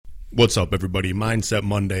What's up, everybody? Mindset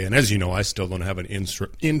Monday. And as you know, I still don't have an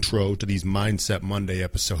intro to these Mindset Monday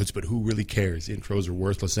episodes, but who really cares? Intros are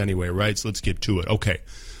worthless anyway, right? So let's get to it. Okay,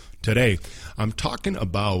 today I'm talking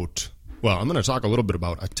about, I'm going to talk a little bit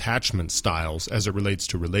about attachment styles as it relates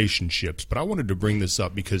to relationships, but I wanted to bring this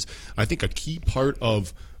up because I think a key part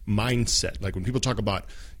of mindset, like when people talk about,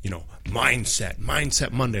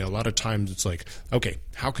 mindset Monday, a lot of times it's like, okay,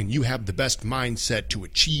 how can you have the best mindset to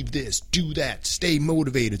achieve this, do that, stay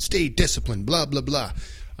motivated, stay disciplined, blah, blah, blah.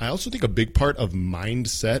 I also think a big part of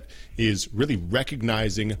mindset is really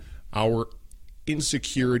recognizing our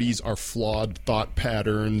insecurities, our flawed thought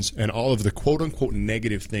patterns, and all of the quote-unquote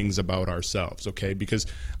negative things about ourselves, okay? Because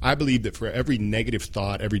I believe that for every negative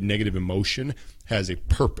thought, every negative emotion has a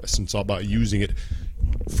purpose, and it's all about using it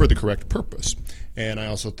for the correct purpose. And I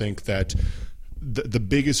also think that the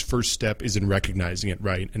biggest first step is in recognizing it,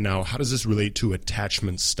 right? And now, how does this relate to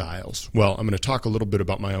attachment styles? Well, I'm going to talk a little bit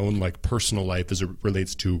about my own personal life as it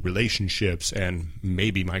relates to relationships and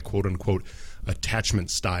maybe my quote-unquote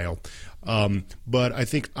attachment style. But I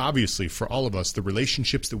think obviously for all of us, the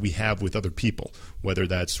relationships that we have with other people, whether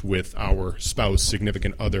that's with our spouse,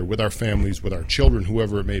 significant other, with our families, with our children,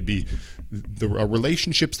 whoever it may be, the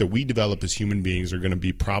relationships that we develop as human beings are going to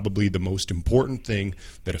be probably the most important thing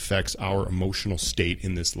that affects our emotional state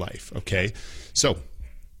in this life, okay? So,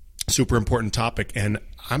 super important topic, and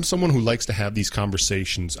I'm someone who likes to have these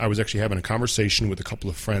conversations. I was actually having a conversation with a couple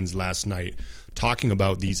of friends last night talking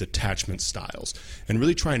about these attachment styles and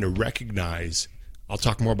really trying to recognize, I'll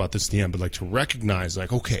talk more about this at the end, but to recognize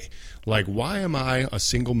why am I a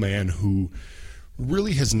single man who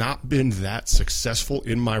really has not been that successful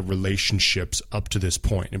in my relationships up to this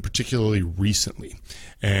point, and particularly recently.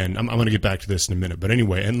 And I'm going to get back to this in a minute. But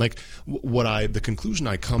anyway, and the conclusion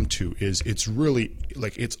I come to is it's really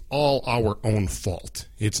it's all our own fault.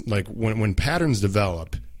 It's like when patterns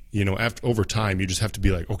develop, over time, you just have to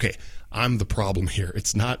be like, okay, I'm the problem here.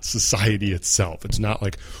 It's not society itself. It's not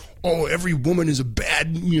like, oh, every woman is a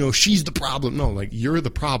bad, she's the problem. No, you're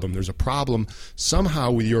the problem. There's a problem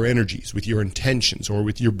somehow with your energies, with your intentions, or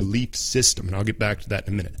with your belief system. And I'll get back to that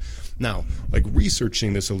in a minute. Now,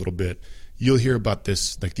 researching this a little bit, you'll hear about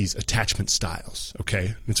this, these attachment styles,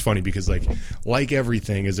 okay? It's funny because, like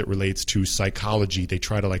everything as it relates to psychology, they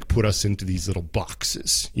try to, put us into these little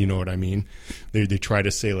boxes. You know what I mean? They try to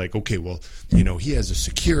say, okay, well, he has a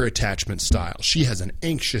secure attachment style. She has an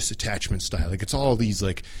anxious attachment style. It's all these,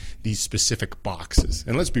 these specific boxes.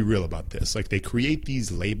 And let's be real about this. They create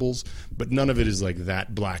these labels, but none of it is,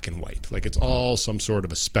 that black and white. It's all some sort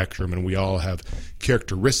of a spectrum, and we all have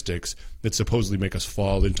characteristics that supposedly make us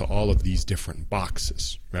fall into all of these different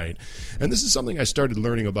boxes, right? And this is something I started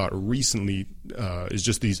learning about recently, is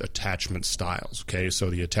just these attachment styles, okay?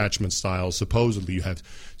 So the attachment styles, supposedly you have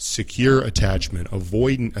secure attachment,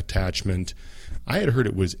 avoidant attachment. I had heard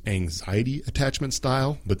it was anxiety attachment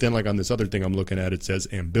style, but then on this other thing I'm looking at, it says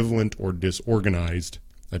ambivalent or disorganized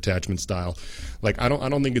attachment style. I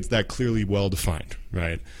don't think it's that clearly well defined,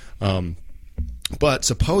 right? But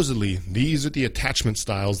supposedly, these are the attachment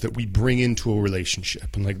styles that we bring into a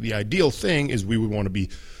relationship. And the ideal thing is we would want to be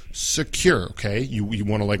secure, okay? You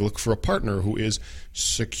want to look for a partner who is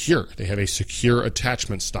secure. They have a secure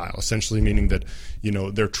attachment style, essentially meaning that,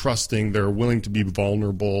 they're trusting, they're willing to be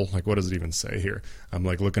vulnerable. What does it even say here? I'm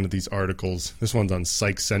looking at these articles. This one's on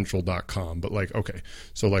psychcentral.com, but okay.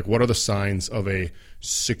 So what are the signs of a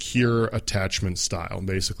secure attachment style?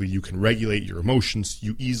 Basically, you can regulate your emotions,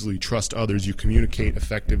 you easily trust others, you communicate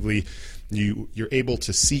effectively, you're able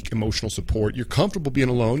to seek emotional support, you're comfortable being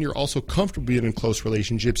alone, you're also comfortable being in close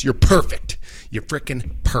relationships, you're perfect. You're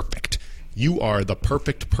freaking perfect. You are the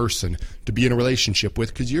perfect person to be in a relationship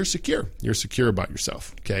with because you're secure. You're secure about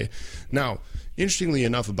yourself, okay? Now, interestingly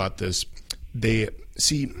enough about this, they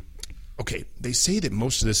say that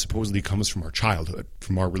most of this supposedly comes from our childhood,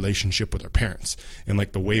 from our relationship with our parents, and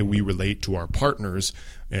the way we relate to our partners,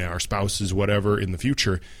 our spouses, whatever, in the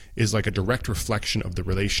future is a direct reflection of the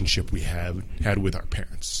relationship we had with our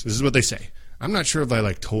parents. This is what they say. I'm not sure if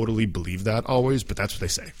I totally believe that always, but that's what they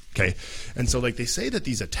say, okay? And so they say that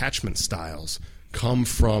these attachment styles come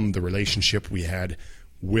from the relationship we had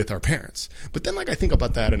with our parents. But then I think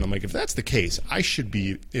about that and I'm if that's the case, I should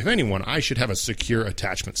be, if anyone, I should have a secure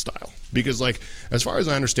attachment style. Because as far as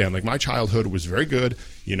I understand, my childhood was very good.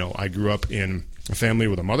 I grew up in a family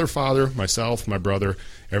with a mother, father, myself, my brother.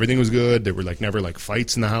 Everything was good. There were never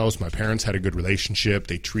fights in the house. My parents had a good relationship.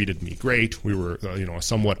 They treated me great. We were, a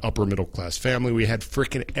somewhat upper middle class family. We had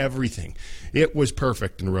freaking everything. It was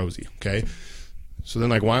perfect and rosy, okay? So then,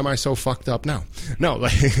 like, why am I so fucked up now? No,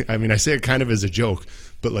 like, I mean, I say it kind of as a joke,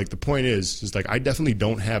 but like the point is like I definitely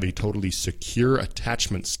don't have a totally secure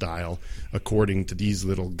attachment style according to these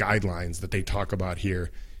little guidelines that they talk about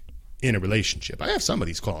here in a relationship. I have some of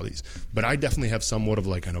these qualities, but I definitely have somewhat of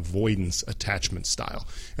like an avoidance attachment style.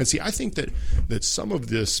 And see, I think that some of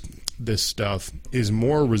this stuff is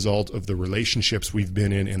more a result of the relationships we've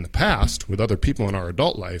been in the past with other people in our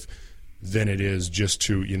adult life than it is just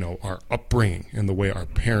to, our upbringing and the way our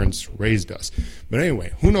parents raised us. But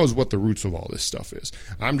anyway, who knows what the roots of all this stuff is.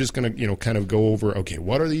 I'm just going to, kind of go over, okay,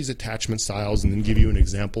 what are these attachment styles, and then give you an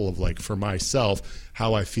example of, like, for myself,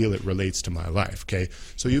 how I feel it relates to my life, okay?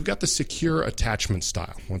 So you've got the secure attachment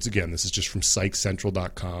style. Once again, this is just from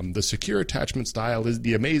psychcentral.com. The secure attachment style is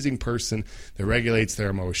the amazing person that regulates their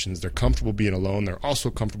emotions. They're comfortable being alone. They're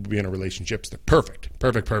also comfortable being in relationships. They're perfect.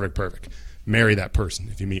 Marry that person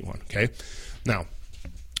if you meet one, okay? Now,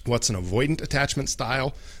 what's an avoidant attachment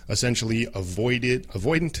style? Essentially,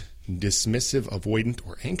 avoidant, dismissive avoidant,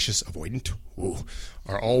 or anxious avoidant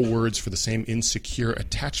are all words for the same insecure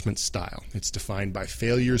attachment style. It's defined by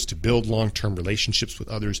failures to build long-term relationships with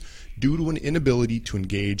others due to an inability to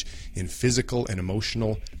engage in physical and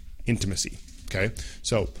emotional intimacy. Okay,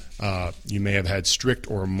 so you may have had strict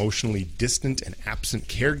or emotionally distant and absent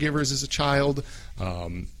caregivers as a child,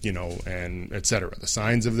 and etc. The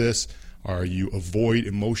signs of this are you avoid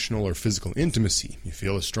emotional or physical intimacy. You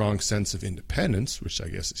feel a strong sense of independence, which I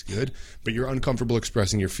guess is good, but you're uncomfortable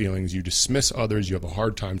expressing your feelings. You dismiss others. You have a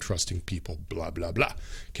hard time trusting people, blah, blah, blah.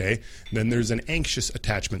 Okay, then there's an anxious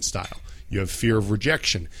attachment style. You have fear of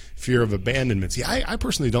rejection, fear of abandonment. See, I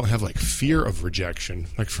personally don't have like fear of rejection.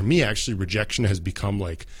 Like for me, actually, rejection has become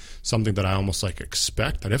like something that I almost like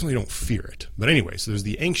expect. I definitely don't fear it. But anyway, so there's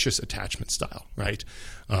the anxious attachment style, right?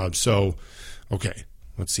 Okay,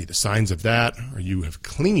 let's see. The signs of that are you have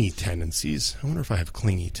clingy tendencies. I wonder if I have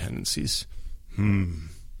clingy tendencies.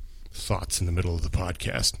 Thoughts in the middle of the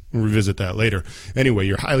podcast. We'll revisit that later. Anyway,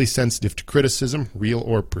 you're highly sensitive to criticism, real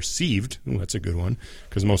or perceived. Ooh, that's a good one,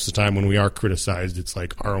 because most of the time when we are criticized, it's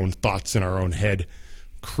like our own thoughts in our own head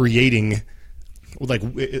creating, like,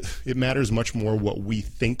 it matters much more what we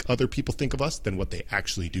think other people think of us than what they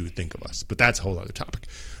actually do think of us. But that's a whole other topic.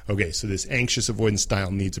 Okay, so this anxious avoidance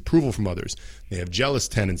style needs approval from others. They have jealous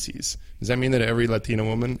tendencies. Does that mean that every Latina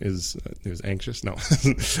woman is anxious? No.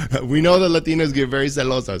 We know that Latinas get very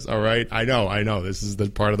celosas, all right? I know. This is the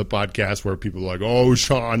part of the podcast where people are like, oh,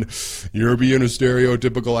 Sean, you're being a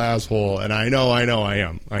stereotypical asshole. And I know, I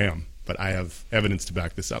am. But I have evidence to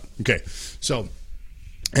back this up. Okay, so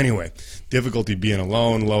anyway, difficulty being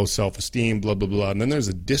alone, low self-esteem, blah, blah, blah. And then there's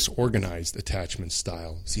a disorganized attachment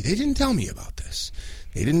style. See, they didn't tell me about this.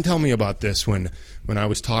 They didn't tell me about this when I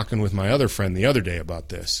was talking with my other friend the other day about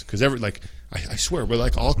this. Because I swear, we're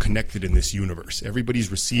like all connected in this universe.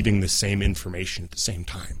 Everybody's receiving the same information at the same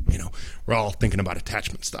time. We're all thinking about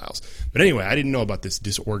attachment styles. But anyway, I didn't know about this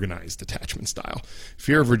disorganized attachment style.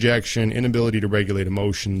 Fear of rejection, inability to regulate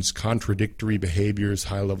emotions, contradictory behaviors,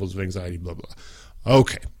 high levels of anxiety, blah, blah.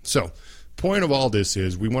 Okay, so point of all this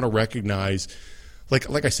is we want to recognize,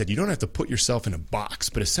 like I said, you don't have to put yourself in a box,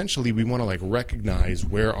 but essentially we want to recognize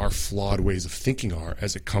where our flawed ways of thinking are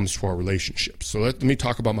as it comes to our relationships. So let me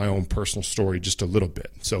talk about my own personal story just a little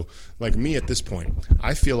bit. So like me at this point,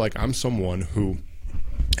 I feel like I'm someone who,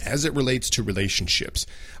 as it relates to relationships,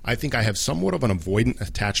 I think I have somewhat of an avoidant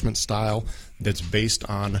attachment style that's based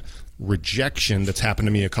on rejection that's happened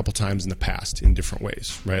to me a couple times in the past in different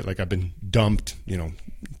ways, right? Like I've been dumped,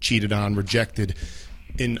 cheated on, rejected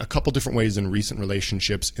in a couple different ways in recent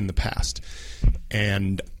relationships in the past.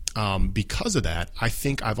 And because of that, I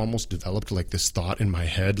think I've almost developed like this thought in my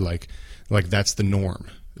head, like that's the norm,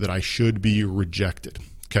 that I should be rejected.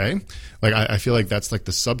 Okay. Like I feel like that's like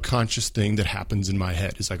the subconscious thing that happens in my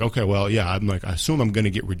head. It's like, okay, well, yeah, I assume I'm going to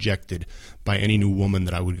get rejected by any new woman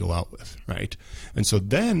that I would go out with. Right. And so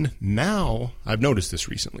then now I've noticed this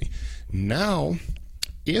recently. Now,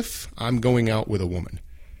 if I'm going out with a woman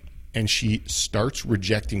and she starts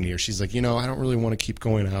rejecting me, or she's like, I don't really want to keep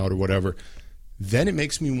going out or whatever, then it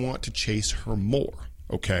makes me want to chase her more.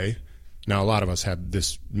 Okay. Now, a lot of us have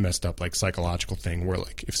this messed up like psychological thing where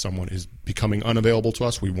like if someone is becoming unavailable to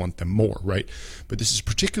us, we want them more, right? But this is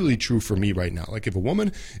particularly true for me right now. Like if a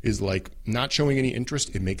woman is like not showing any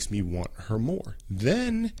interest, it makes me want her more.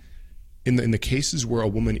 Then in the cases where a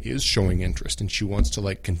woman is showing interest and she wants to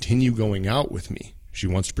like continue going out with me, she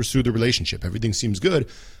wants to pursue the relationship, everything seems good,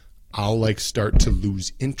 I'll like start to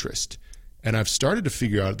lose interest. And I've started to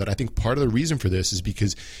figure out that I think part of the reason for this is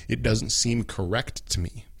because it doesn't seem correct to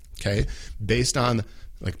me. Okay, based on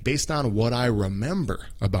what I remember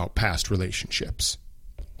about past relationships.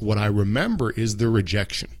 what I remember is the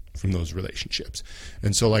rejection from those relationships.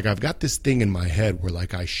 And so like I've got this thing in my head where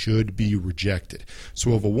like I should be rejected.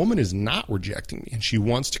 So if a woman is not rejecting me and she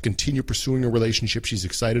wants to continue pursuing a relationship, she's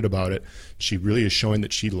excited about it, she really is showing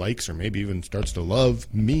that she likes or maybe even starts to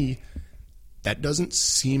love me, that doesn't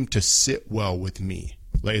seem to sit well with me.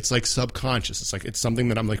 Like it's like subconscious. It's like it's something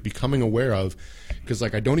that I'm like becoming aware of because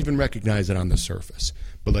like I don't even recognize it on the surface.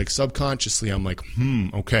 But like subconsciously I'm like,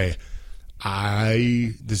 okay,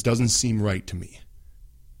 this doesn't seem right to me.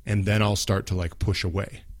 And then I'll start to like push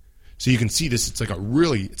away. So you can see this, it's a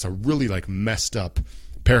really like messed up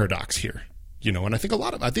paradox here. You know, and I think a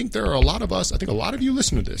lot of you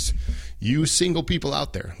listen to this. You single people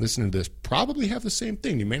out there listening to this probably have the same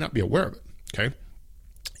thing. You may not be aware of it, okay?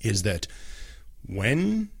 Is that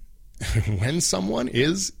when someone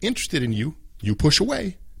is interested in you, you push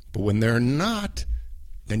away. But when they're not,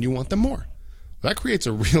 then you want them more. That creates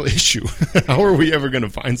a real issue. How are we ever going to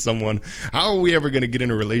find someone? How are we ever going to get in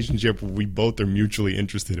a relationship where we both are mutually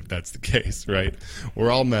interested if that's the case, right? We're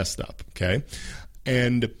all messed up, okay?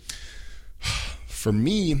 And for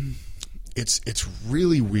me, it's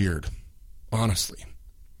really weird, honestly.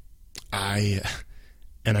 I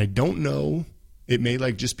don't know. It may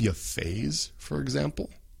like just be a phase, for example,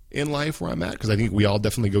 in life where I'm at, because I think we all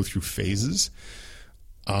definitely go through phases.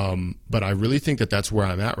 But I really think that that's where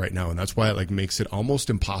I'm at right now. And that's why it like makes it almost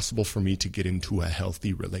impossible for me to get into a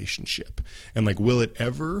healthy relationship. And like, will I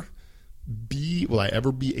ever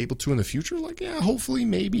be able to in the future? Like, yeah, hopefully,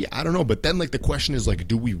 maybe, I don't know. But then like the question is like,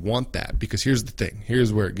 do we want that? Because here's the thing,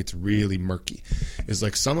 here's where it gets really murky, is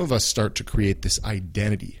like some of us start to create this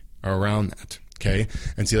identity around that. Okay.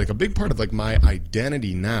 And see, like a big part of like my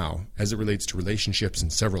identity now, as it relates to relationships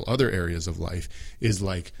and several other areas of life, is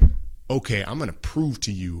like, okay, I'm going to prove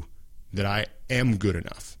to you that I am good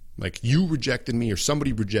enough. Like you rejected me or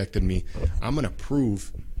somebody rejected me. I'm going to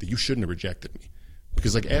prove that you shouldn't have rejected me.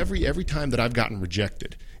 Because like every time that I've gotten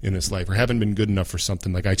rejected in this life or haven't been good enough for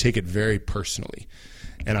something, like I take it very personally.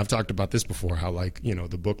 And I've talked about this before, how like, you know,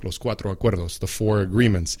 the book, Los Cuatro Acuerdos, the 4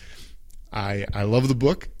 agreements. I love the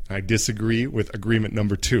book. I disagree with agreement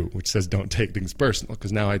number 2, which says don't take things personal,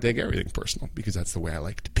 because now I take everything personal because that's the way I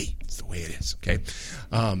like to be. It's the way it is, okay?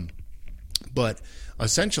 But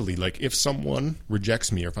essentially, like if someone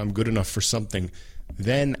rejects me or if I'm good enough for something,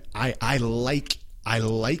 then I like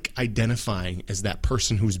identifying as that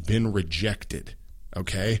person who's been rejected,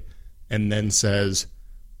 okay? And then says,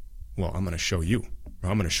 well, I'm going to show you, or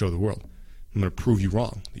I'm going to show the world. I'm going to prove you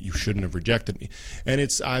wrong, that you shouldn't have rejected me. And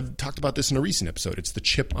I've talked about this in a recent episode. It's the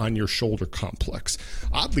chip on your shoulder complex.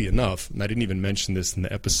 Oddly enough, and I didn't even mention this in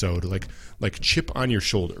the episode, like chip on your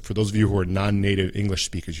shoulder. For those of you who are non-native English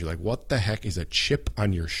speakers, you're like, what the heck is a chip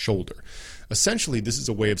on your shoulder? Essentially, this is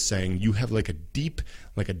a way of saying you have like a deep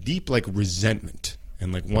resentment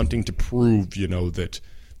and like wanting to prove, you know, that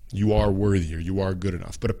you are worthy or you are good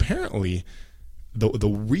enough. But apparently, the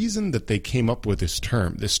reason that they came up with this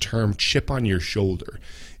term chip on your shoulder,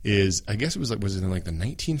 is, I guess it was in like the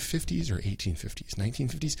 1950s or 1850s,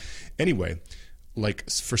 1950s. Anyway, like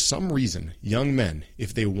for some reason, young men,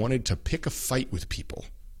 if they wanted to pick a fight with people,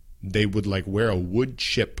 they would like wear a wood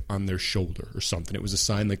chip on their shoulder or something. It was a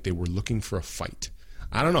sign like they were looking for a fight.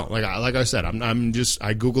 I don't know. Like I said, I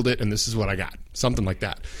Googled it and this is what I got. Something like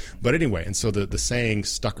that. But anyway, and so the saying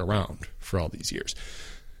stuck around for all these years.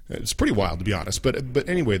 It's pretty wild, to be honest. But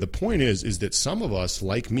anyway, the point is that some of us,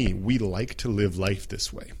 like me, we like to live life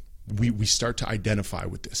this way. We start to identify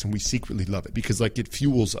with this and we secretly love it because like it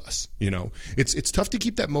fuels us, you know. It's tough to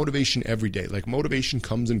keep that motivation every day. Like motivation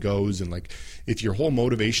comes and goes, and like if your whole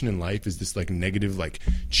motivation in life is this like negative like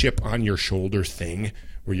chip on your shoulder thing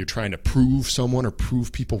where you're trying to prove someone or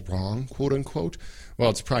prove people wrong, quote unquote, well,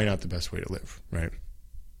 it's probably not the best way to live, right?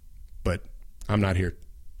 But I'm not here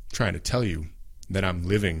trying to tell you that I'm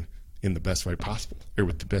living in the best way possible or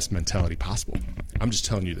with the best mentality possible. I'm just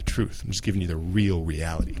telling you the truth. I'm just giving you the real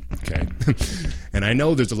reality, okay? And I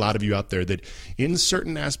know there's a lot of you out there that in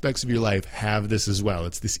certain aspects of your life have this as well.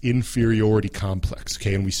 It's this inferiority complex,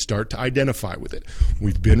 okay? And we start to identify with it.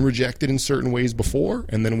 We've been rejected in certain ways before,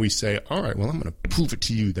 and then we say, all right, well, I'm going to prove it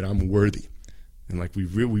to you that I'm worthy. And like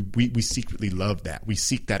we secretly love that. We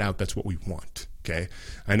seek that out. That's what we want, okay?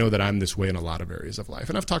 I know that I'm this way in a lot of areas of life,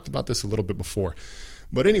 and I've talked about this a little bit before.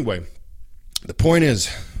 But anyway, the point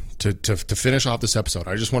is, to finish off this episode,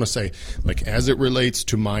 I just want to say, like, as it relates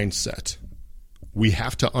to mindset, we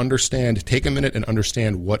have to understand, take a minute and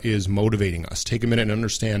understand what is motivating us. Take a minute and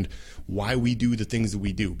understand why we do the things that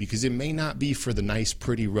we do, because it may not be for the nice,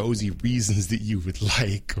 pretty, rosy reasons that you would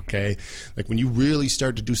like, okay? Like when you really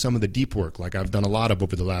start to do some of the deep work, like I've done a lot of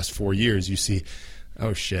over the last 4 years, you see,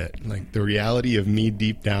 oh shit, like the reality of me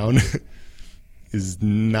deep down is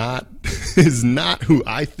not who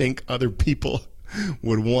I think other people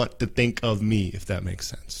would want to think of me, if that makes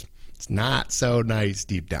sense. It's not so nice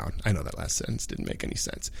deep down. I know that last sentence didn't make any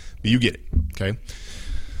sense, but you get it, okay?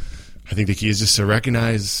 I think the key is just to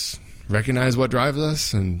recognize what drives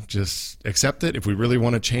us and just accept it. If we really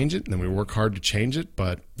want to change it, then we work hard to change it.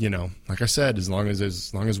 But, like I said, as long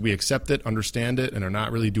as we accept it, understand it, and are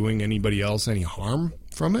not really doing anybody else any harm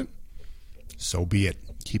from it, so be it.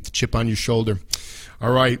 Keep the chip on your shoulder.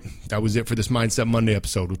 All right, that was it for this Mindset Monday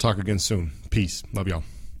episode. We'll talk again soon. Peace. Love y'all.